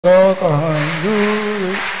God can do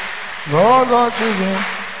this. God that you do,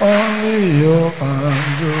 only you can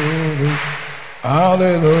do this.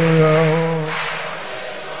 Hallelujah.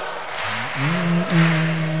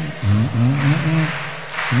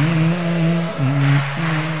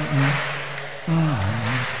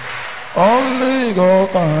 Only God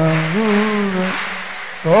can do this.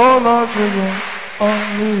 God that you do,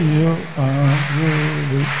 only you can do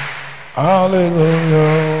this.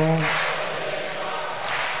 Hallelujah.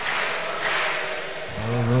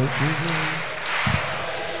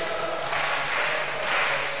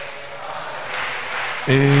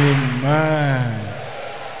 Amen.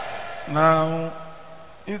 Now,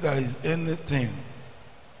 if there is anything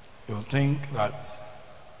you think that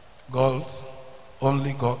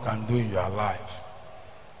only God can do in your life,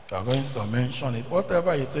 you are going to mention it.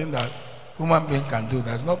 Whatever you think that human being can do,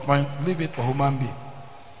 there's no point. Leave it for human being.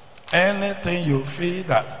 Anything you feel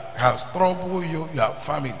that has troubled you, your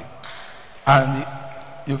family, and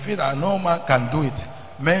you feel that no man can do it,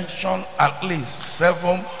 mention at least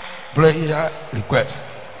 7 prayer requests.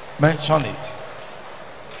 Mention it.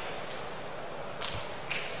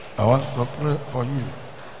 I want to pray for you.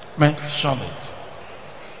 Mention it.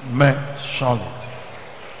 Mention it.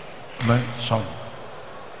 Mention it.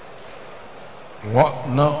 What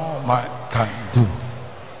no man can do.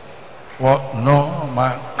 What no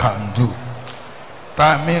man can do.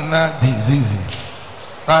 Terminal diseases.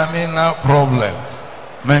 Terminal problems.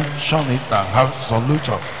 Mention it and have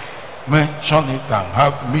solution. Mention it and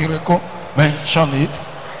have miracle. Mention it.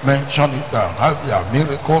 Mention it and have your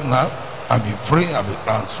miracle now. And be free and be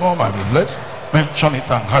transformed and be blessed. Mention it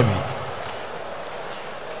and have it.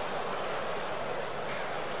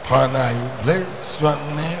 Father, I bless your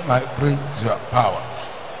name. I praise your power.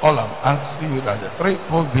 All I'm asking you that the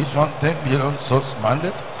 3-4 vision, 10 billion souls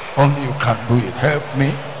mandate, only you can do it. Help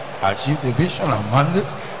me achieve the vision and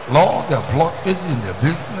mandate. Lord, the blockage in the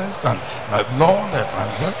business and Lord, the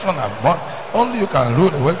transaction and money, only you can roll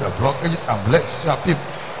away the blockages and bless your people.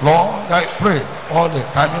 Lord, I pray all the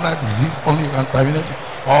terminal disease, only you can terminate it.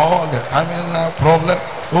 All the terminal problem,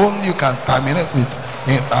 only you can terminate it.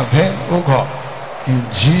 Intervene, oh God. In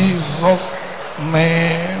Jesus'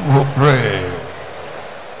 name we pray.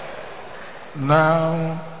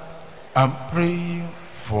 Now, I'm praying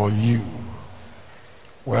for you.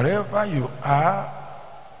 Wherever you are,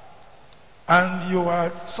 and you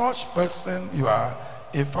are such person, you are,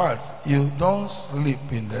 in fact, you don't sleep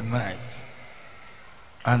in the night.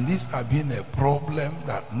 And this has been a problem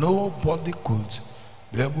that nobody could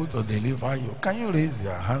be able to deliver you. Can you raise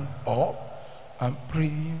your hand up? I'm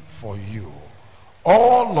praying for you.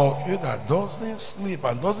 All of you that doesn't sleep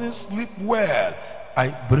and doesn't sleep well, I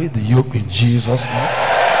break the yoke in Jesus' name.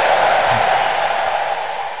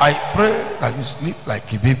 I pray that you sleep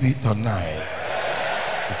like a baby tonight.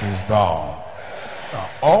 It is done. Now,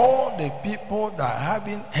 all the people that are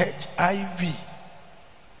having HIV,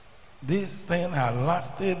 this thing has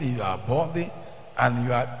lasted in your body and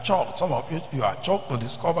you are shocked. Some of you are shocked to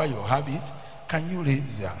discover you have it. Can you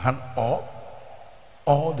raise your hand up?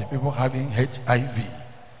 All the people having HIV,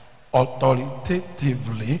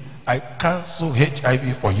 authoritatively, I cancel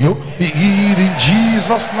HIV for you. Be healed in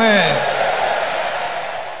Jesus' name.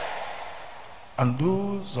 And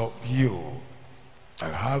those of you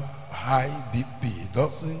that have high BP,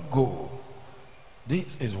 doesn't go.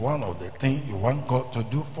 This is one of the things you want God to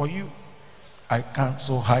do for you. I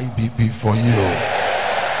cancel high BP for you.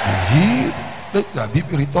 Be healed. Let your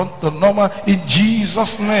BP return to normal in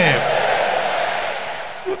Jesus' name.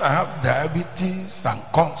 You that have diabetes and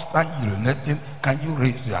constant urinating, can you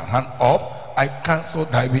raise your hand up? I cancel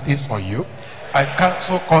diabetes for you. I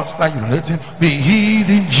cancel constant urinating. Be healed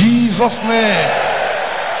in Jesus' name.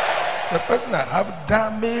 The person that have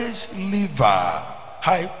damaged liver,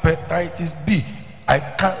 hepatitis B, I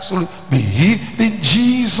cancel it. Be healed in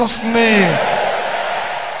Jesus' name.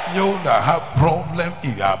 You that have problem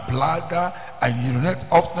in your bladder and urinate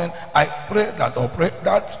often, I pray that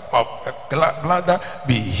that bladder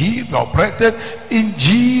be healed, operated in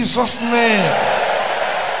Jesus' name.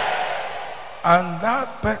 And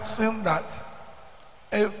that person that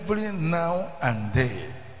every now and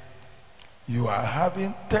then you are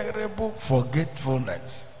having terrible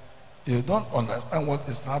forgetfulness, you don't understand what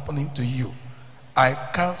is happening to you, I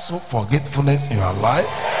cancel forgetfulness in your life.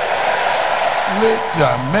 Let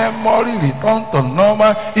your memory return to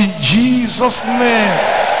normal in Jesus' name.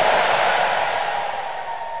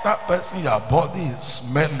 That person, your body is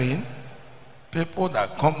smelling. People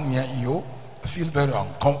that come near you feel very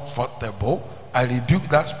uncomfortable. I rebuke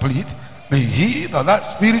that spirit. Be healed of that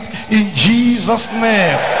spirit in Jesus'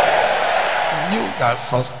 name. You that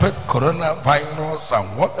suspect coronavirus and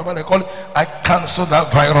whatever they call it, I cancel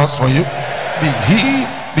that virus for you. Be healed,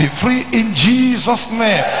 be free in Jesus'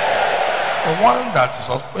 name. The one that is,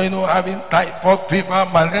 having typhoid fever,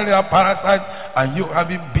 malaria, parasite, and you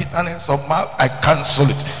having bitterness of mouth, I cancel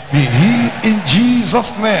it. Be healed in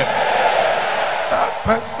Jesus' name. That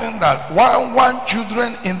person that one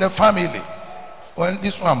children in the family, when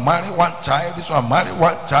this one marry one child, this one marry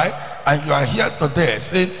one child, and you are here today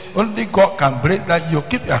saying only God can break that yoke.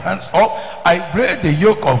 Keep your hands up. I break the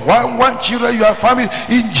yoke of one children, your family,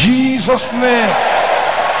 in Jesus' name.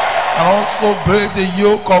 And also break the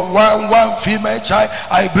yoke of one female child.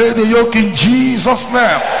 I break the yoke in Jesus'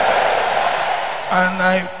 name. And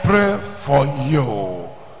I pray for you.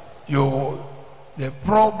 The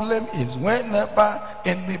problem is whenever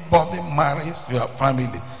anybody marries your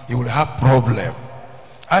family, you will have problem.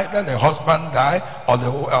 Either the husband die or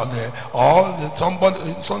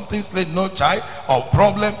something straight, no child, or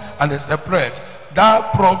problem, and they separate.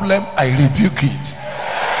 That problem, I rebuke it.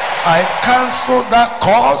 I cancel that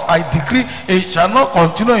cause. I decree it shall not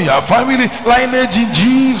continue in your family lineage in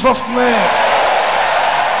Jesus' name.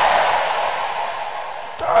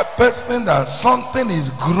 That person that something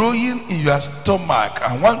is growing in your stomach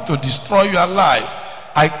and want to destroy your life,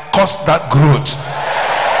 I curse that growth.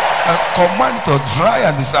 I command it to dry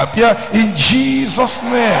and disappear in Jesus'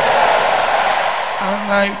 name.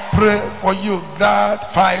 And I pray for you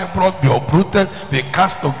that fibroid be uprooted, be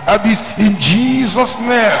cast to abyss in Jesus'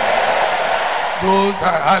 name. Those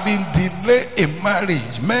that are having delay in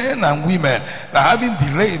marriage, men and women that are having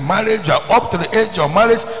delay in marriage, you are up to the age of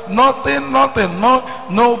marriage, nobody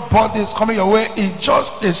is coming your way. It's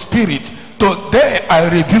just a spirit. Today I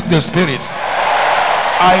rebuke the spirit.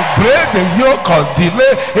 I break the yoke of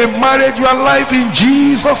delay in marriage, your life, in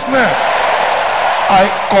Jesus' name. I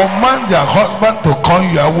command their husband to come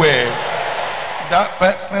your way. That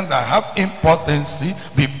person that have impotency,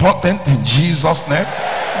 be potent in Jesus' name.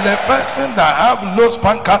 The person that have low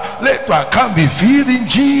sperm count, let your account be filled in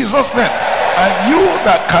Jesus' name. And you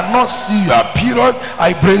that cannot see your period,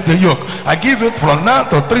 I break the yoke. I give it from now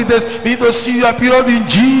to 3 days, be to see your period in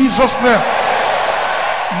Jesus' name.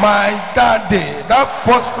 My daddy, that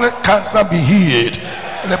prostate cancer be healed.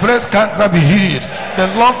 The breast cancer be healed. The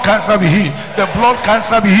lung cancer be healed. The blood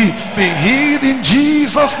cancer be healed. Be healed in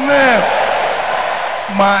Jesus' name.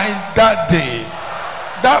 My daddy,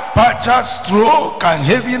 that partial stroke and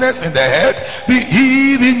heaviness in the head, be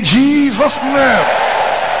healed in Jesus' name.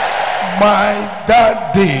 My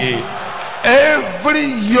daddy, every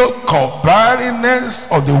yoke of barrenness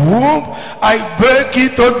of the womb, I break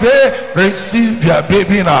it today. Receive your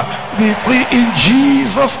baby now. Be free in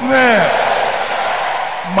Jesus' name.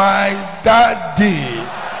 My daddy,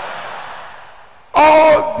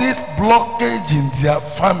 all this blockage in their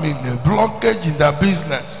family, blockage in their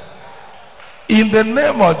business, in the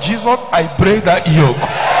name of Jesus, I break that yoke.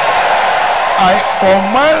 I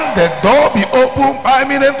command the door be opened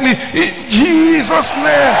permanently in Jesus'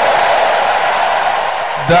 name.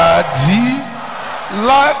 Daddy,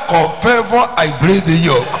 lack of favor, I break the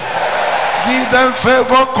yoke. Give them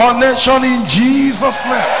favor, connection in Jesus'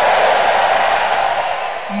 name.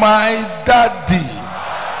 My daddy,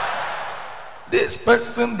 this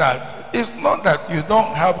person that it's not that you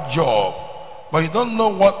don't have job, but you don't know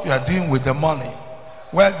what you are doing with the money,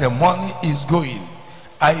 where the money is going.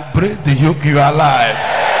 I break the yoke, you are alive.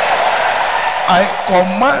 I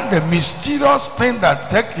command the mysterious thing that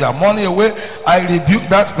take your money away, I rebuke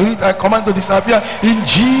that spirit. I command to disappear in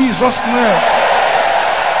Jesus' name.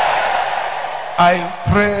 I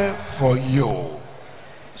pray for you.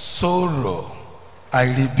 Sorrow, I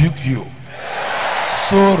rebuke you.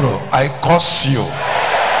 Sorrow, I curse you.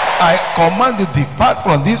 I command you to depart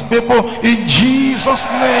from these people in Jesus'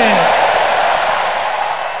 name.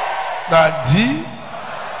 Daddy,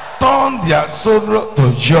 turn their sorrow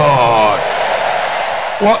to joy.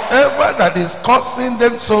 Whatever that is causing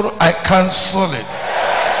them sorrow, I cancel it.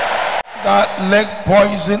 That leg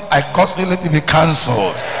poison, I cancel it to be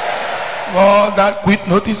cancelled. Lord, that quit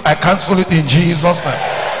notice, I cancel it in Jesus' name.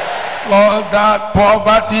 Lord, that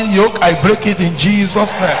poverty yoke, I break it in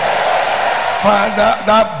Jesus' name. Father,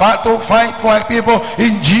 that battle fight for my people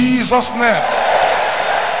in Jesus' name.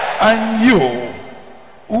 And you,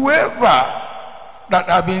 whoever that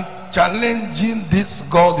have been challenging this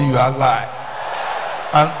God in your life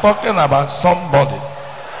and talking about somebody,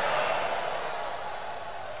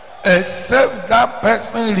 except that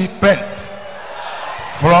person repent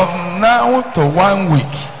from now to 1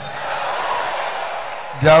 week,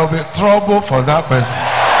 there will be trouble for that person.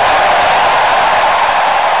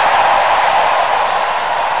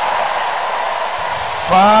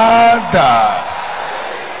 Father,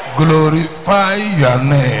 glorify your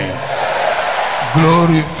name.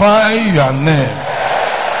 Glorify your name.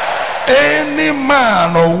 Any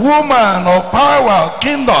man or woman or power or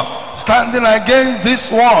kingdom standing against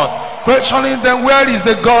this world, questioning them, where is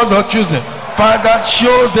the God you're choosing? Father,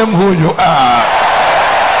 show them who you are.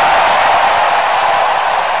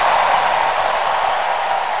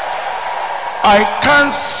 I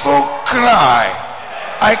cancel cry.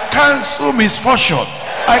 I cancel misfortune.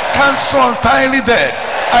 I cancel untimely death.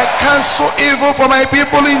 I cancel evil for my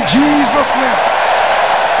people in Jesus' name.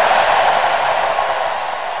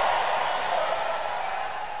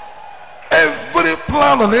 Every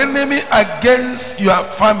plan of the enemy against your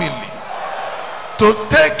family to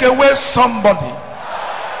take away somebody,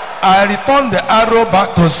 I return the arrow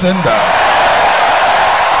back to sender.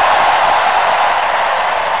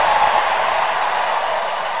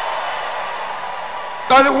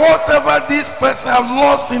 That whatever this person have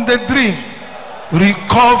lost in the dream,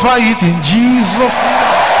 recover it in Jesus'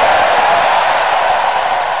 name.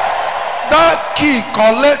 That key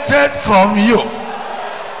collected from you,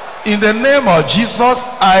 in the name of Jesus,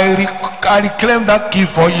 I reclaim that key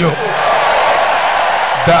for you.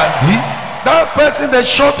 Daddy, that person that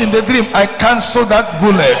shot in the dream, I cancel that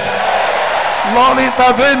bullet. Lord,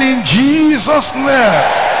 intervene in Jesus'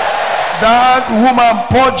 name. That woman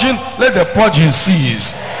purging, let the purging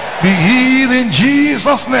cease. Be healed in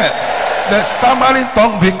Jesus' name. The stammering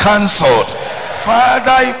tongue be cancelled.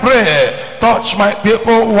 Father, I pray, touch my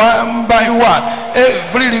people one by one.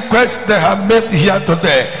 Every request they have made here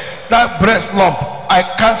today, that breast lump, I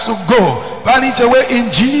cancel, go, vanish away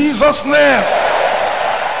in Jesus' name.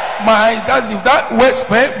 My daddy, that waist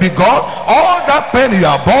pain be gone. All that pain in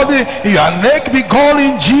your body, in your neck be gone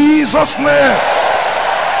in Jesus' name.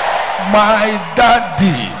 My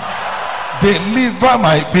daddy, deliver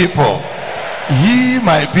my people, heal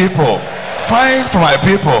my people, fight for my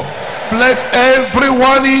people, bless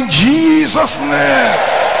everyone in Jesus' name.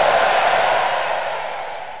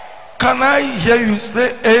 Can I hear you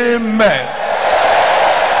say amen?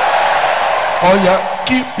 Oh yeah,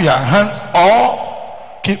 keep your hands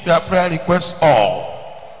up, keep your prayer requests up.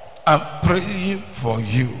 I'm praying for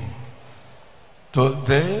you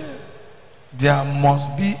today. There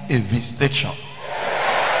must be a visitation.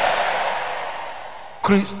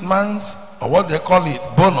 Christmas, or what they call it,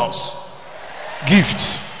 bonus,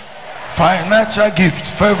 gift, financial gift,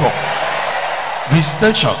 favor,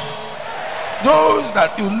 visitation. Those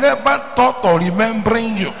that you never thought of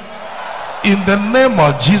remembering you, in the name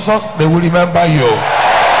of Jesus, they will remember you.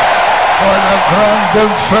 Father, grant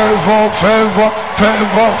them favor, favor,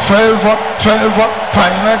 favor, favor, favor,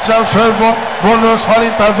 financial favor, bonus for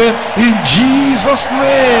intervene in Jesus'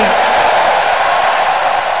 name.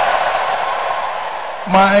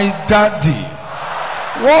 My daddy,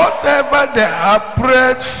 whatever they have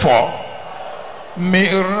prayed for,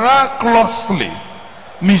 miraculously,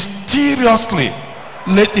 mysteriously,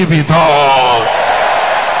 let it be done.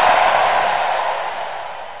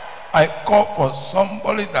 I call for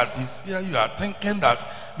somebody that is here. You are thinking that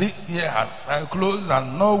this year has closed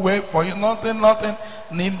and no way for you, nothing.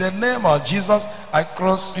 In the name of Jesus, I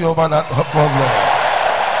cross you over that problem.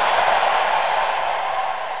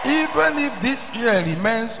 Even if this year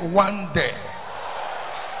remains one day,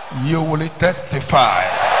 you will testify.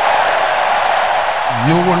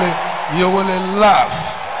 You will laugh.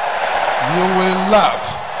 You will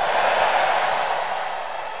laugh.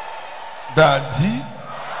 Daddy,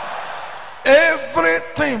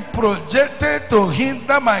 everything projected to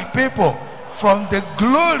hinder my people from the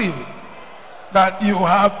glory that you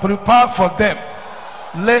have prepared for them,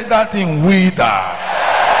 let that thing wither.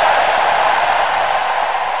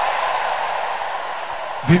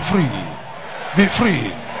 Be free, be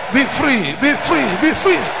free, be free, be free, be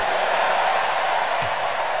free.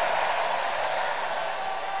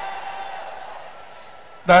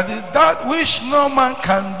 That which no man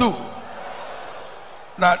can do,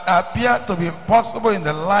 that appear to be impossible in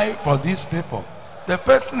the life of these people. The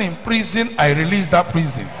person in prison, I release that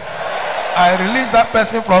prison. I release that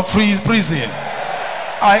person from prison.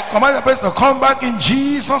 I command the person to come back in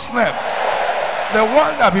Jesus' name. The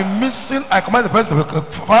one that been missing, I command the person to be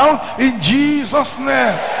found in Jesus'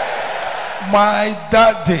 name. My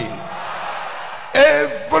daddy,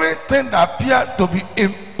 everything that appeared to be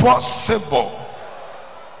impossible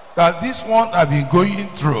that this one have been going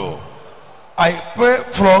through, I pray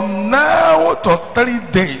from now to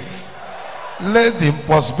 3 days, let the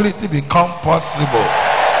impossibility become possible.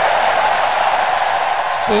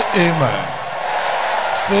 Say amen.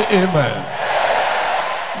 Say amen.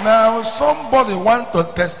 Now somebody want to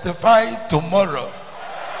testify tomorrow.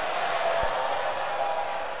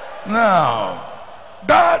 now,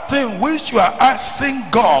 that thing which you are asking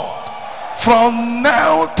God from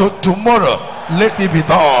now to tomorrow, let it be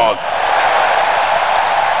done.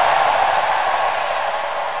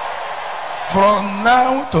 From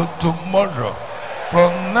now to tomorrow,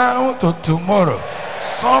 from now to tomorrow,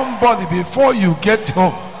 somebody, before you get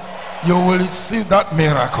home, you will receive that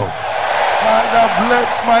miracle. Father,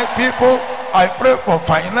 bless my people. I pray for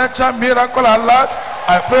financial miracle alert.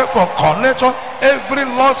 I pray for connection. Every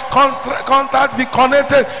lost contact be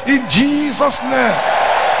connected in Jesus' name.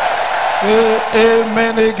 Say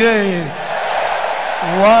amen again.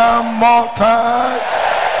 One more time.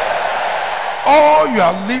 All you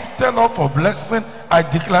are lifted up for blessing, I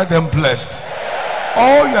declare them blessed.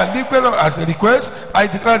 All you are lifted up as a request, I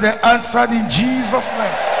declare them answered in Jesus'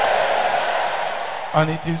 name. And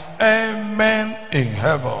it is amen in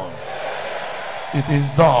heaven. It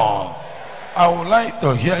is done. I would like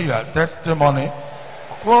to hear your testimony.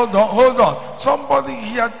 Hold on. Somebody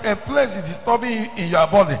here, a place is disturbing you in your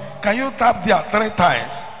body. Can you tap there 3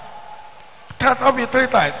 times? Tap it 3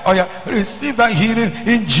 times. Oh yeah, receive that healing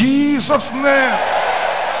in Jesus' name.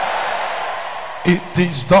 It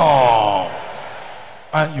is done.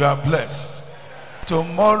 And you are blessed.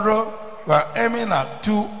 Tomorrow we are aiming at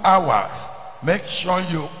 2 hours. Make sure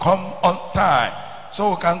you come on time,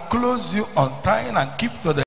 so we can close you on time and keep to the